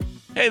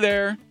Hey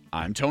there,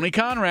 I'm Tony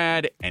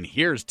Conrad, and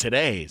here's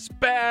today's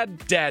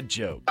bad dad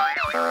joke.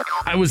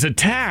 I was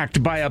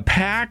attacked by a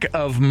pack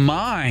of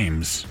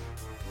mimes.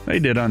 They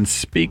did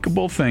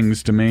unspeakable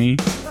things to me.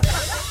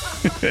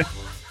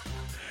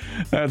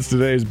 That's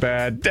today's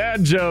bad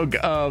dad joke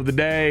of the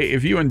day.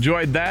 If you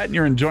enjoyed that and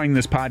you're enjoying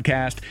this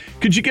podcast,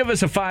 could you give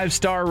us a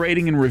 5-star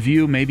rating and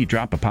review? Maybe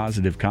drop a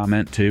positive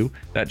comment too.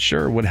 That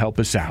sure would help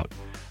us out.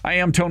 I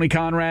am Tony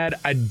Conrad.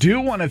 I do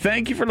want to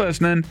thank you for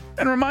listening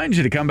and remind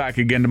you to come back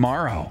again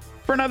tomorrow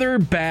for another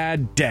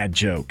bad dad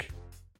joke.